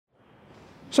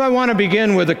So I want to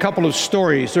begin with a couple of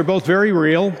stories. They're both very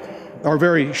real, or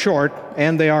very short,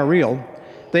 and they are real.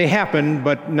 They happened,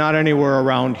 but not anywhere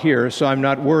around here, so I'm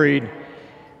not worried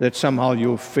that somehow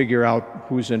you'll figure out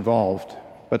who's involved,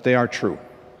 but they are true.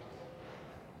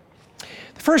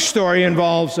 The first story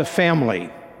involves a family,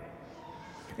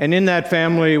 and in that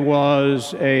family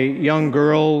was a young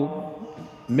girl,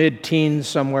 mid-teens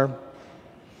somewhere,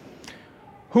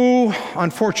 who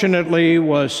unfortunately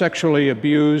was sexually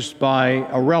abused by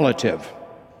a relative.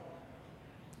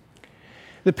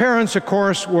 The parents, of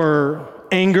course, were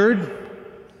angered,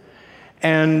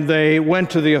 and they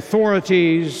went to the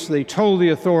authorities. They told the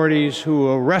authorities,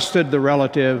 who arrested the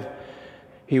relative.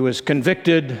 He was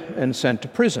convicted and sent to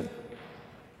prison.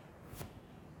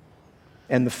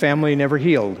 And the family never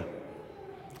healed.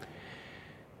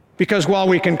 Because while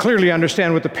we can clearly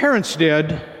understand what the parents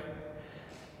did,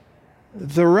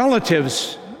 the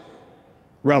relatives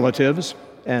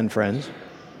and friends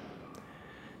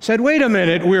said, wait a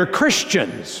minute, we're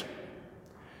Christians.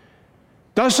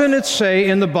 Doesn't it say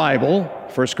in the Bible,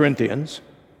 1 Corinthians,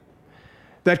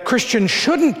 that Christians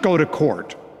shouldn't go to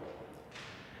court?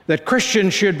 That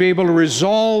Christians should be able to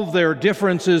resolve their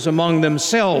differences among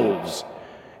themselves,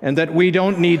 and that we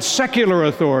don't need secular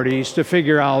authorities to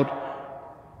figure out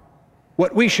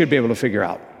what we should be able to figure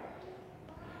out.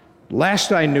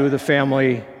 Last I knew, the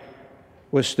family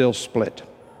was still split.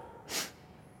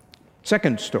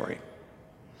 Second story.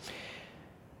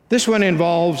 This one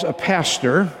involves a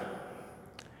pastor.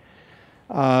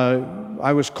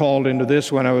 I was called into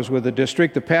this when I was with the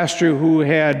district. The pastor who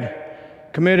had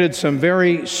committed some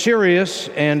very serious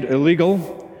and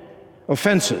illegal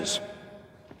offenses.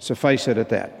 Suffice it at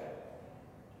that.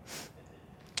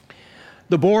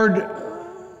 The board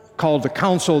called the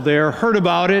council there, heard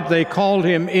about it. They called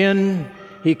him in.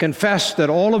 He confessed that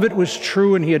all of it was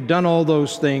true and he had done all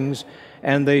those things.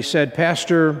 And they said,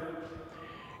 Pastor,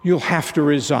 you'll have to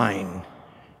resign.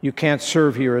 You can't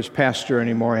serve here as pastor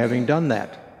anymore having done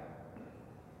that.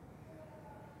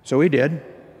 So he did.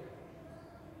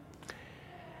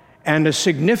 And a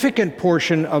significant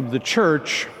portion of the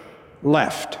church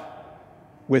left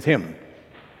with him,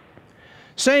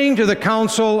 saying to the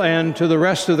council and to the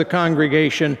rest of the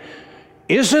congregation,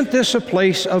 isn't this a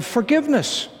place of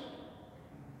forgiveness?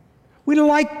 We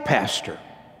like Pastor.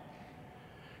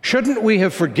 Shouldn't we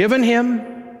have forgiven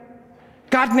him,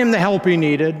 gotten him the help he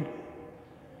needed,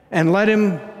 and let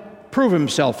him prove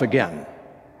himself again?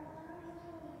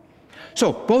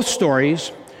 So, both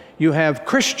stories, you have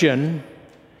Christian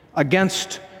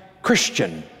against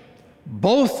Christian,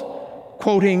 both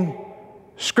quoting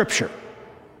Scripture.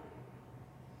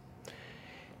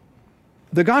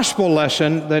 The gospel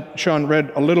lesson that Sean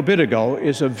read a little bit ago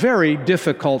is a very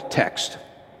difficult text.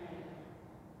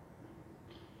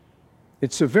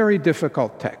 It's a very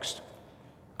difficult text.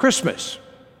 Christmas.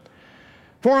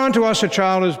 For unto us a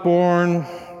child is born,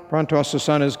 for unto us a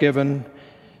son is given.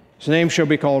 His name shall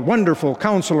be called Wonderful,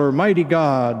 Counselor, Mighty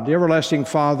God, the Everlasting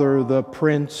Father, the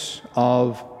Prince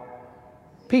of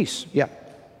Peace. Yeah.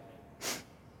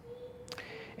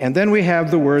 And then we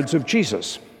have the words of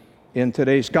Jesus in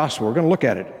today's gospel. We're going to look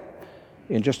at it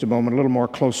in just a moment a little more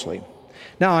closely.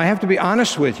 Now, I have to be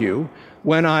honest with you.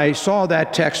 When I saw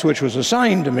that text, which was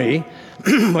assigned to me,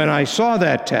 when I saw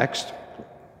that text,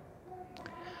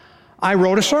 I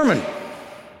wrote a sermon.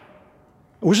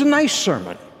 It was a nice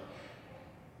sermon,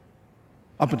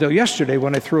 up until yesterday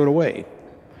when I threw it away.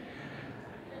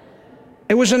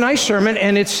 It was a nice sermon,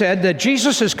 and it said that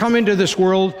Jesus has come into this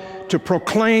world to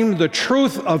proclaim the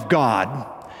truth of God.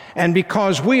 And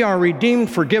because we are redeemed,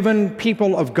 forgiven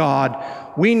people of God,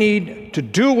 we need to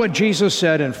do what Jesus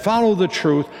said and follow the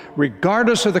truth,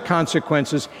 regardless of the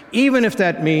consequences, even if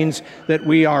that means that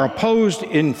we are opposed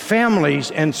in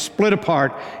families and split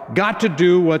apart. Got to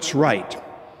do what's right.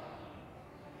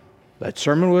 That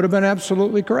sermon would have been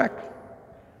absolutely correct.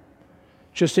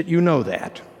 Just that you know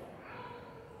that.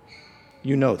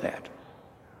 You know that.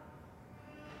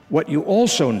 What you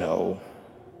also know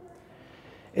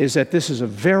is that this is a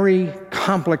very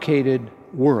complicated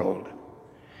world.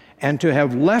 And to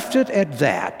have left it at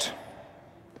that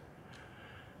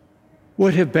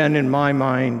would have been, in my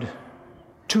mind,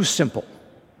 too simple,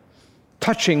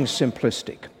 touching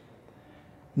simplistic,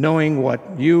 knowing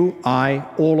what you, I,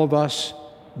 all of us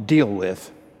deal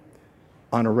with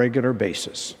on a regular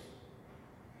basis.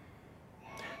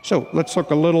 So let's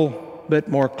look a little bit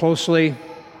more closely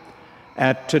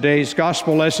at today's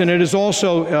gospel lesson. It is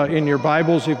also in your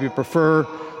Bibles, if you prefer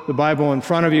the Bible in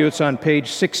front of you. It's on page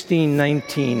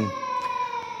 1619,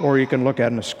 or you can look at it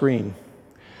on the screen.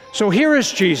 So here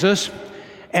is Jesus,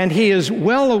 and he is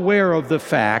well aware of the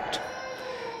fact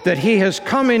that he has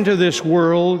come into this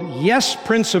world, yes,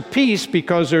 Prince of Peace,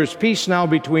 because there's peace now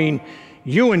between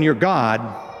you and your God,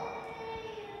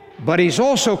 but he's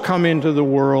also come into the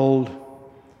world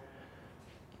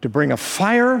to bring a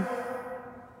fire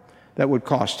that would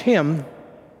cost him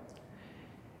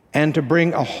and to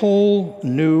bring a whole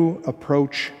new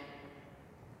approach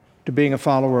to being a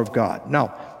follower of God.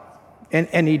 Now,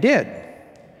 and he did.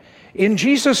 In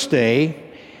Jesus' day,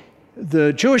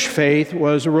 the Jewish faith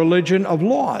was a religion of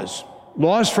laws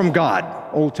from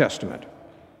God, Old Testament.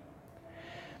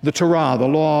 The Torah, the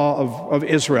law of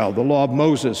Israel, the law of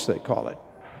Moses, they call it,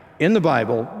 in the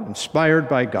Bible, inspired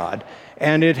by God,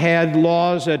 and it had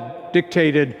laws that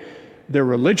dictated their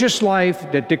religious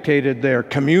life, that dictated their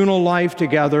communal life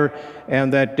together,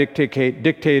 and that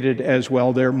dictated as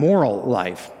well their moral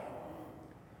life.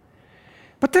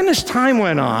 But then as time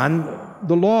went on,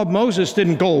 the law of Moses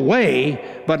didn't go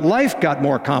away, but life got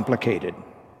more complicated.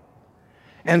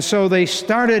 And so they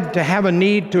started to have a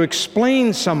need to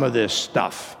explain some of this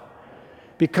stuff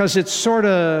because it sort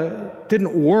of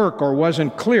didn't work or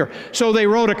wasn't clear. So they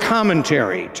wrote a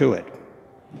commentary to it.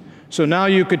 So now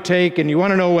you could take, and you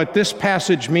want to know what this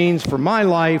passage means for my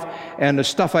life and the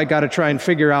stuff I got to try and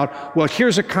figure out, well,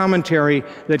 here's a commentary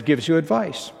that gives you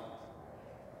advice.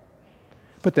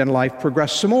 But then life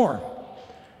progressed some more,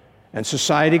 and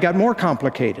society got more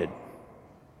complicated.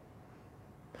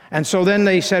 And so then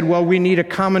they said, well, we need a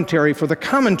commentary for the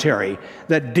commentary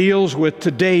that deals with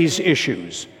today's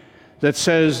issues, that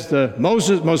says the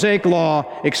Mosaic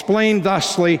law explained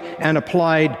thusly and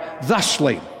applied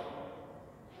thusly.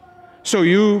 So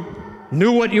you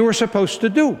knew what you were supposed to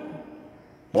do.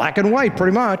 Black and white,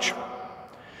 pretty much.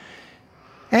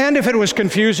 And if it was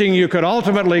confusing, you could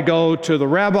ultimately go to the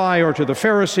rabbi or to the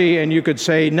Pharisee, and you could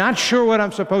say, not sure what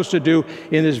I'm supposed to do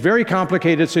in this very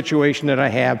complicated situation that I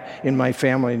have in my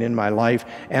family and in my life.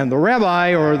 And the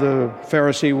rabbi or the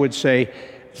Pharisee would say,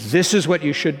 this is what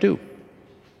you should do.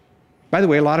 By the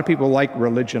way, a lot of people like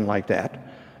religion like that.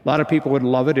 A lot of people would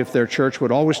love it if their church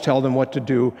would always tell them what to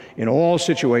do in all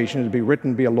situations. It'd be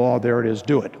written, be a law, there it is,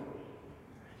 do it.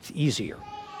 It's easier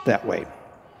that way.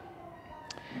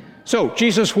 So,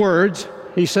 Jesus' words,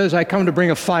 he says, I come to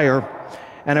bring a fire,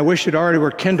 and I wish it already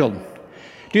were kindled.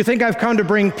 Do you think I've come to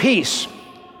bring peace?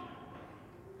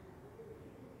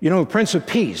 You know, the Prince of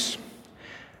Peace.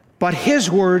 But his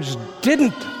words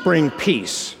didn't bring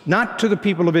peace, not to the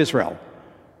people of Israel.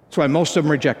 That's why most of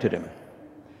them rejected him,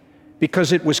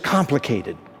 because it was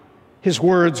complicated. His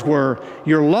words were,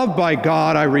 you're loved by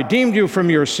God, I redeemed you from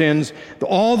your sins.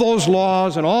 All those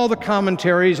laws and all the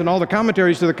commentaries and all the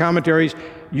commentaries to the commentaries,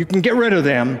 you can get rid of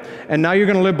them, and now you're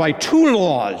going to live by two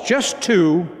laws, just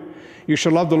two. You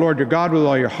shall love the Lord your God with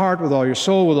all your heart, with all your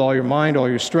soul, with all your mind, all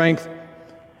your strength.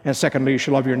 And secondly, you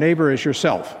shall love your neighbor as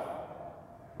yourself.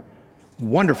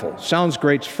 Wonderful. Sounds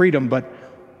great, freedom, but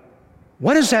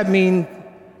what does that mean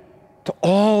to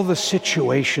all the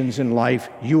situations in life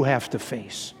you have to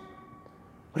face?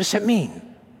 What does that mean?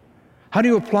 How do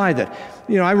you apply that?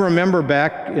 You know, I remember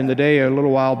back in the day, a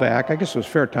little while back, I guess it was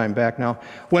fair time back now,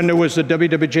 when there was the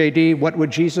WWJD, What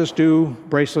Would Jesus Do?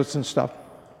 Bracelets and stuff.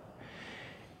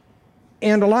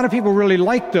 And a lot of people really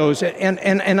liked those,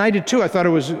 and I did too. I thought it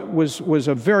was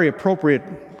a very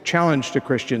appropriate challenge to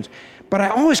Christians. But I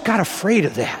always got afraid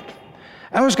of that.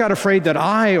 I always got afraid that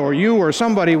I or you or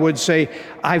somebody would say,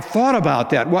 I've thought about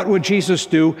that. What would Jesus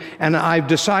do? And I've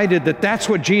decided that that's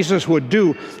what Jesus would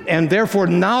do. And therefore,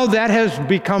 now that has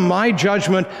become my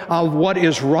judgment of what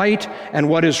is right and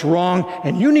what is wrong.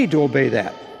 And you need to obey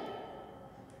that.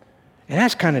 And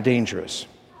that's kind of dangerous.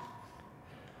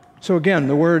 So again,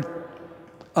 the word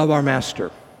of our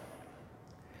Master.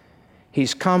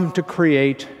 He's come to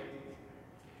create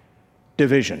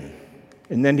division.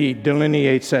 And then he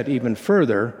delineates that even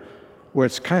further, where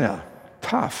it's kind of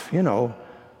tough, you know,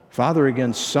 father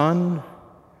against son,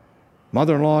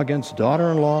 mother-in-law against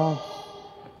daughter-in-law.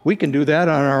 We can do that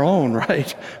on our own,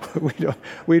 right?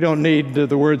 We don't need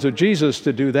the words of Jesus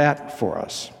to do that for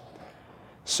us.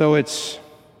 So it's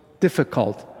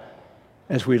difficult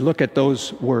as we look at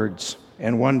those words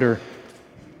and wonder,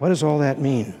 what does all that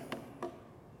mean?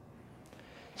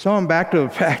 So I'm back to the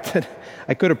fact that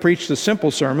I could have preached a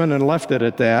simple sermon and left it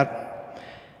at that.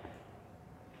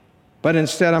 But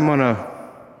instead, I'm going to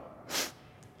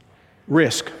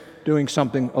risk doing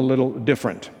something a little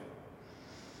different.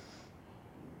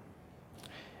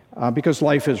 Because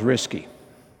life is risky.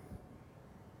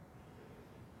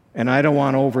 And I don't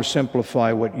want to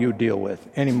oversimplify what you deal with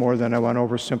any more than I want to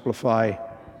oversimplify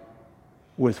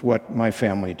with what my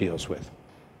family deals with.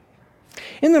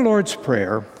 In the Lord's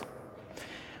Prayer,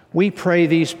 we pray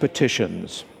these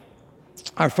petitions.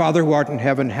 Our Father who art in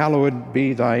heaven, hallowed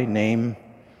be thy name.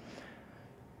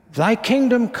 Thy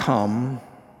kingdom come,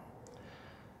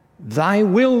 thy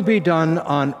will be done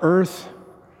on earth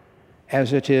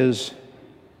as it is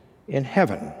in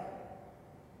heaven.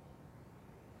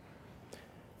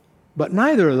 But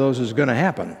neither of those is going to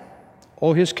happen.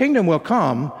 Oh, his kingdom will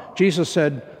come, Jesus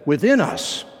said, within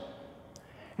us.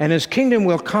 And his kingdom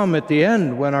will come at the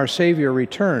end when our Savior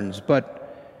returns.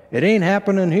 But it ain't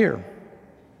happening here.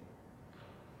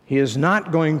 He is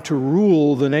not going to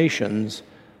rule the nations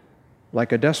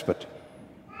like a despot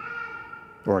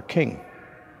or a king.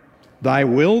 Thy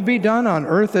will be done on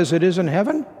earth as it is in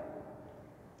heaven?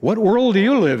 What world do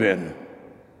you live in?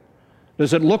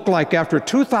 Does it look like after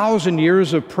 2,000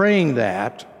 years of praying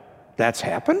that's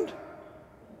happened?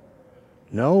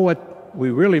 No, what we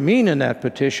really mean in that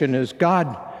petition is,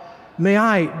 God, may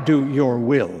I do your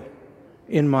will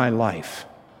in my life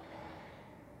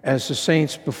as the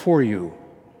saints before you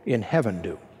in heaven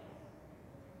do.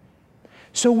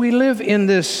 So we live in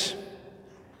this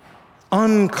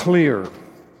unclear,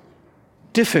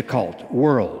 difficult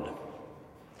world.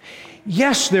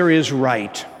 Yes, there is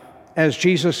right, as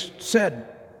Jesus said,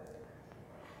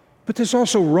 but there's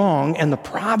also wrong, and the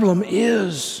problem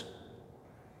is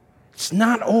it's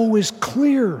not always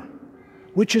clear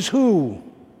which is who.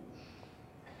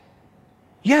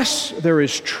 Yes, there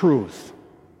is truth.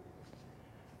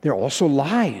 There are also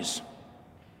lies.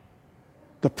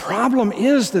 The problem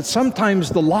is that sometimes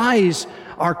the lies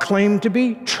are claimed to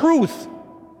be truth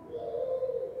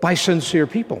by sincere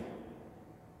people.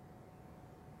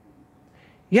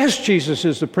 Yes, Jesus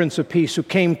is the Prince of Peace who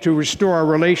came to restore our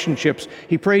relationships.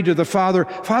 He prayed to the Father,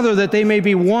 Father, that they may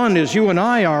be one as you and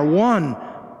I are one.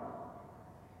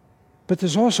 But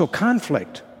there's also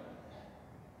conflict.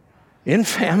 In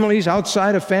families,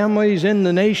 outside of families, in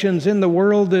the nations, in the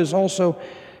world, there's also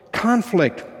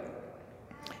conflict.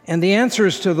 And the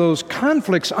answers to those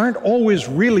conflicts aren't always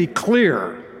really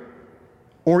clear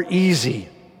or easy.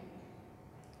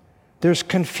 There's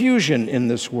confusion in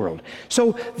this world.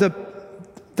 So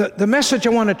the message I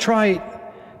want to try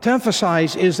to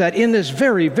emphasize is that in this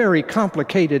very, very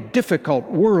complicated, difficult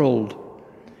world,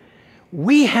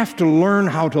 we have to learn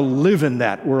how to live in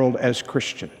that world as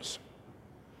Christians.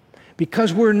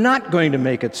 Because we're not going to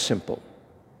make it simple.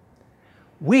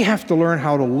 We have to learn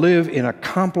how to live in a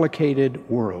complicated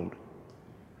world.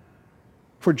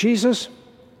 For Jesus,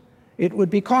 it would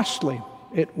be costly.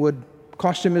 It would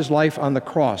cost him his life on the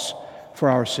cross for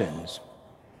our sins.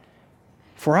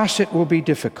 For us, it will be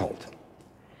difficult.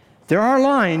 There are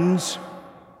lines,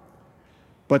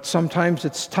 but sometimes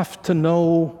it's tough to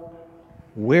know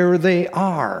where they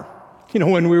are. You know,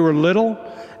 when we were little,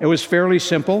 it was fairly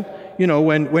simple. You know,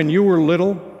 when you were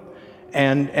little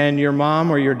and your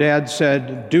mom or your dad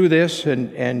said, do this,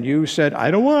 and you said, I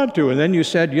don't want to. And then you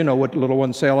said, you know what little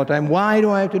ones say all the time, why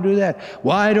do I have to do that?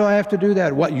 Why do I have to do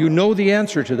that? What, you know the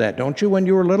answer to that, don't you, when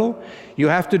you were little? You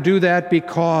have to do that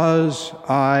because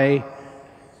I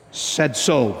said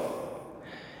so.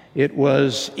 It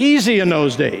was easy in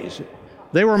those days.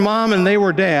 They were mom and they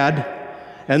were dad,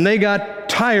 and they got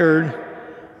tired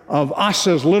of us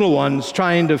as little ones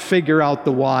trying to figure out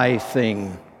the why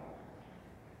thing.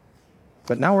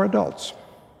 But now we're adults.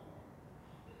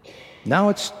 Now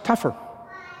it's tougher.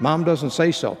 Mom doesn't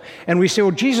say so. And we say,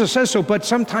 well, Jesus says so, but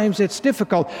sometimes it's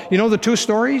difficult. You know the two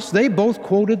stories? They both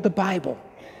quoted the Bible.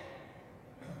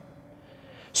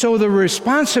 So the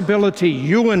responsibility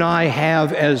you and I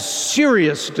have as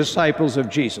serious disciples of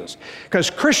Jesus, because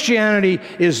Christianity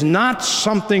is not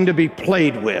something to be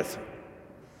played with.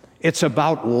 It's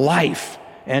about life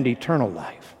and eternal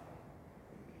life.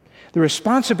 The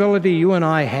responsibility you and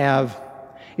I have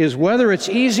is, whether it's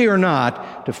easy or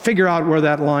not, to figure out where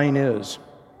that line is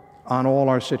on all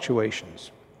our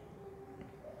situations.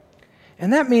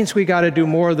 And that means we got to do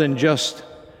more than just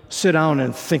sit down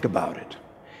and think about it.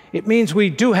 It means we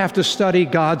do have to study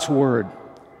God's Word.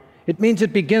 It means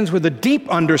it begins with a deep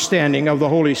understanding of the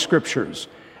Holy Scriptures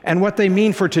and what they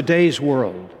mean for today's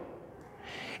world.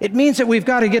 It means that we've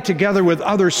got to get together with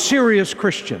other serious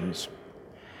Christians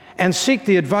and seek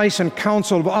the advice and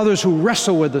counsel of others who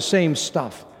wrestle with the same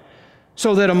stuff,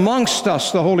 so that amongst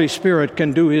us the Holy Spirit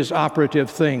can do his operative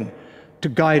thing to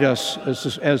guide us,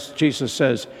 as Jesus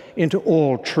says, into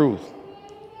all truth.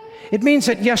 It means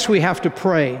that, yes, we have to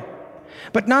pray,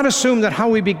 but not assume that how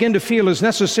we begin to feel is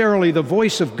necessarily the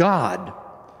voice of God,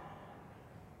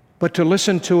 but to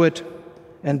listen to it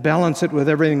and balance it with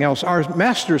everything else. Our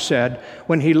Master said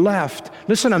when he left,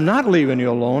 listen, I'm not leaving you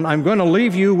alone. I'm going to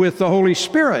leave you with the Holy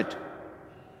Spirit.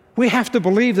 We have to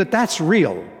believe that that's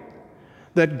real,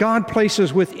 that God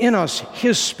places within us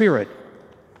his Spirit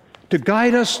to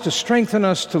guide us, to strengthen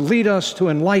us, to lead us, to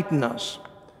enlighten us.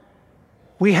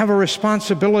 We have a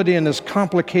responsibility in this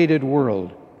complicated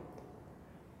world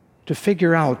to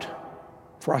figure out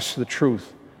for us the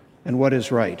truth and what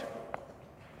is right.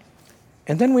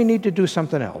 And then we need to do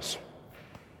something else.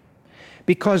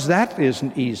 Because that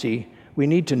isn't easy, we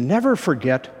need to never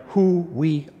forget who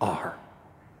we are.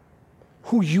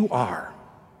 Who you are.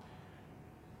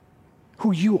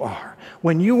 Who you are.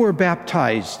 When you were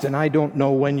baptized, and I don't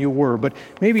know when you were, but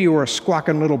maybe you were a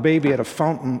squawking little baby at a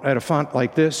font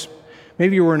like this.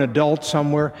 Maybe you were an adult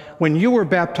somewhere. When you were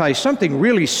baptized, something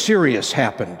really serious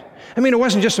happened. I mean, it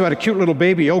wasn't just about a cute little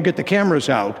baby, oh, get the cameras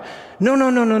out.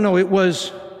 No. It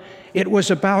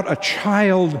was about a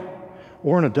child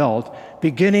or an adult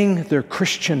beginning their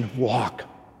Christian walk.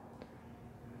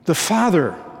 The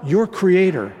Father, your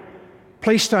Creator,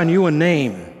 placed on you a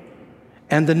name.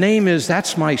 And the name is,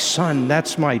 that's my son,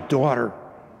 that's my daughter.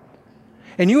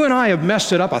 And you and I have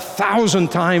messed it up 1,000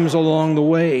 times along the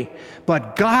way,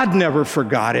 but God never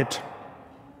forgot it.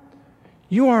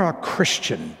 You are a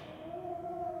Christian.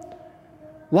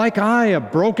 Like I, a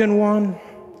broken one,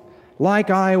 like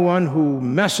I, one who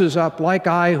messes up, like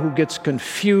I, who gets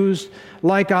confused,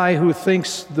 like I, who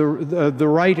thinks the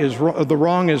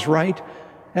wrong is right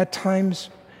at times.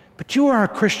 But you are a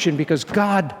Christian because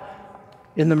God,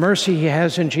 in the mercy He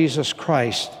has in Jesus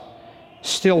Christ,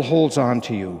 still holds on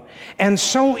to you. And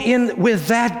so with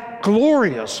that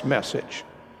glorious message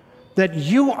that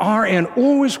you are and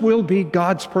always will be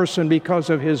God's person because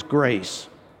of His grace,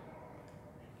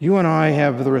 you and I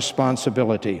have the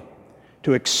responsibility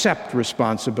to accept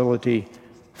responsibility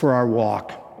for our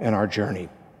walk and our journey.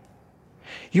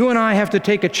 You and I have to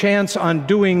take a chance on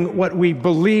doing what we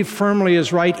believe firmly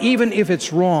is right, even if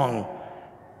it's wrong,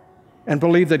 and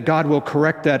believe that God will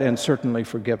correct that and certainly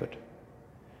forgive it.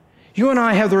 You and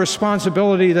I have the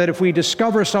responsibility that if we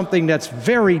discover something that's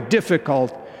very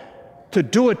difficult, to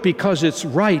do it because it's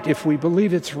right, if we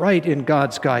believe it's right in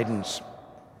God's guidance,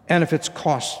 and if it's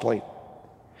costly.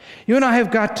 You and I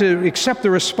have got to accept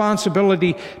the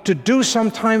responsibility to do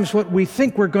sometimes what we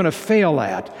think we're going to fail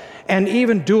at, and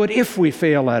even do it if we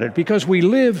fail at it, because we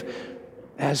live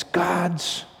as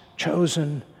God's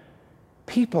chosen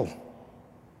people.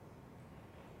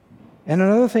 And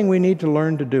another thing we need to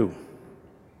learn to do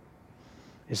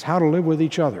is how to live with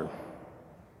each other.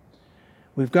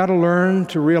 We've got to learn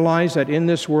to realize that in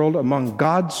this world, among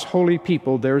God's holy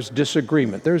people, there's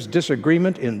disagreement. There's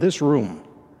disagreement in this room.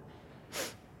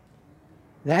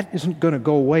 That isn't going to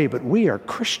go away, but we are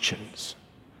Christians.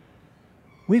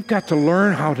 We've got to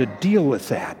learn how to deal with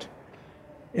that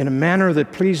in a manner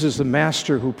that pleases the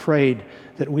Master who prayed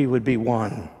that we would be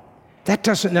one. That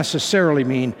doesn't necessarily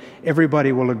mean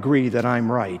everybody will agree that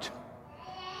I'm right.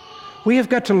 We have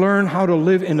got to learn how to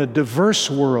live in a diverse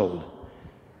world,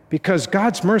 because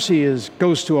God's mercy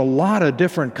goes to a lot of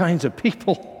different kinds of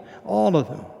people, all of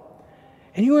them.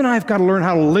 And you and I have got to learn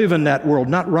how to live in that world,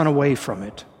 not run away from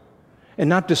it, and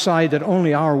not decide that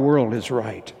only our world is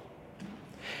right.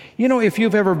 You know, if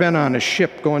you've ever been on a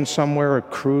ship going somewhere, a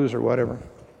cruise or whatever,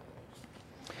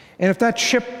 and if that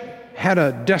ship had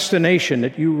a destination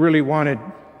that you really wanted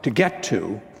to get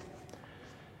to,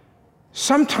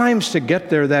 sometimes to get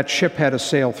there, that ship had to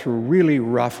sail through really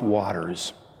rough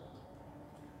waters.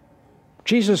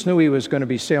 Jesus knew He was going to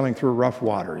be sailing through rough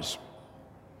waters,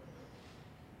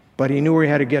 but He knew where He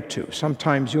had to get to.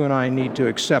 Sometimes you and I need to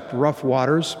accept rough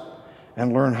waters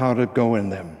and learn how to go in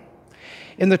them.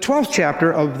 In the 12th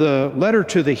chapter of the letter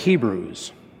to the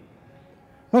Hebrews,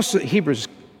 most of the Hebrews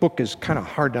book is kind of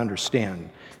hard to understand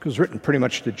because it's written pretty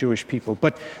much to Jewish people,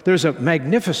 but there's a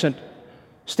magnificent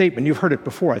statement. You've heard it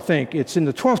before, I think. It's in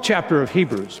the 12th chapter of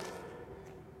Hebrews,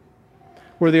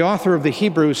 where the author of the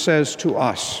Hebrews says to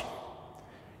us,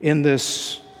 in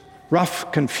this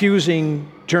rough,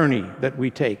 confusing journey that we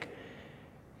take,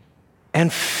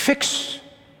 and fix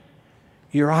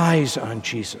your eyes on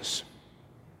Jesus.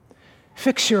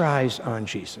 Fix your eyes on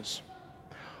Jesus,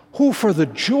 who for the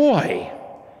joy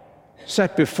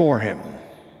set before Him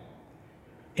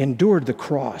endured the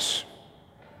cross.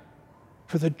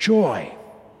 For the joy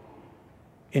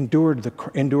endured the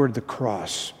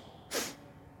cross.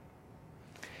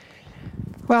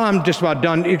 Well, I'm just about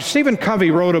done. Stephen Covey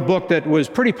wrote a book that was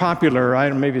pretty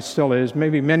popular, maybe it still is,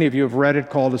 maybe many of you have read it,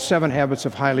 called The 7 Habits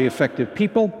of Highly Effective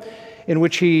People, in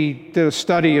which he did a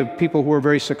study of people who were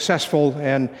very successful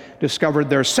and discovered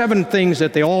there are 7 things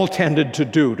that they all tended to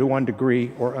do to one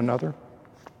degree or another.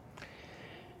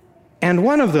 And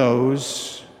one of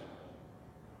those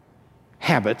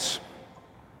habits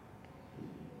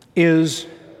is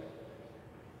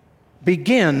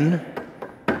begin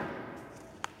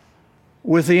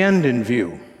with the end in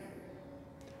view.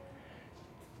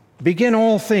 Begin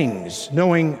all things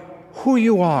knowing who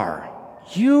you are.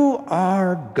 You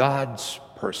are God's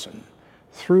person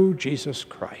through Jesus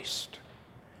Christ.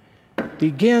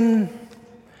 Begin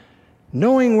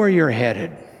knowing where you're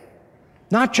headed,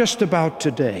 not just about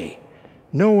today.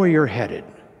 Know where you're headed.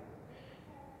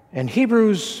 And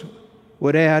Hebrews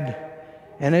would add,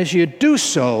 and as you do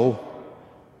so,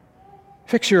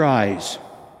 fix your eyes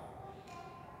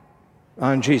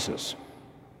on Jesus.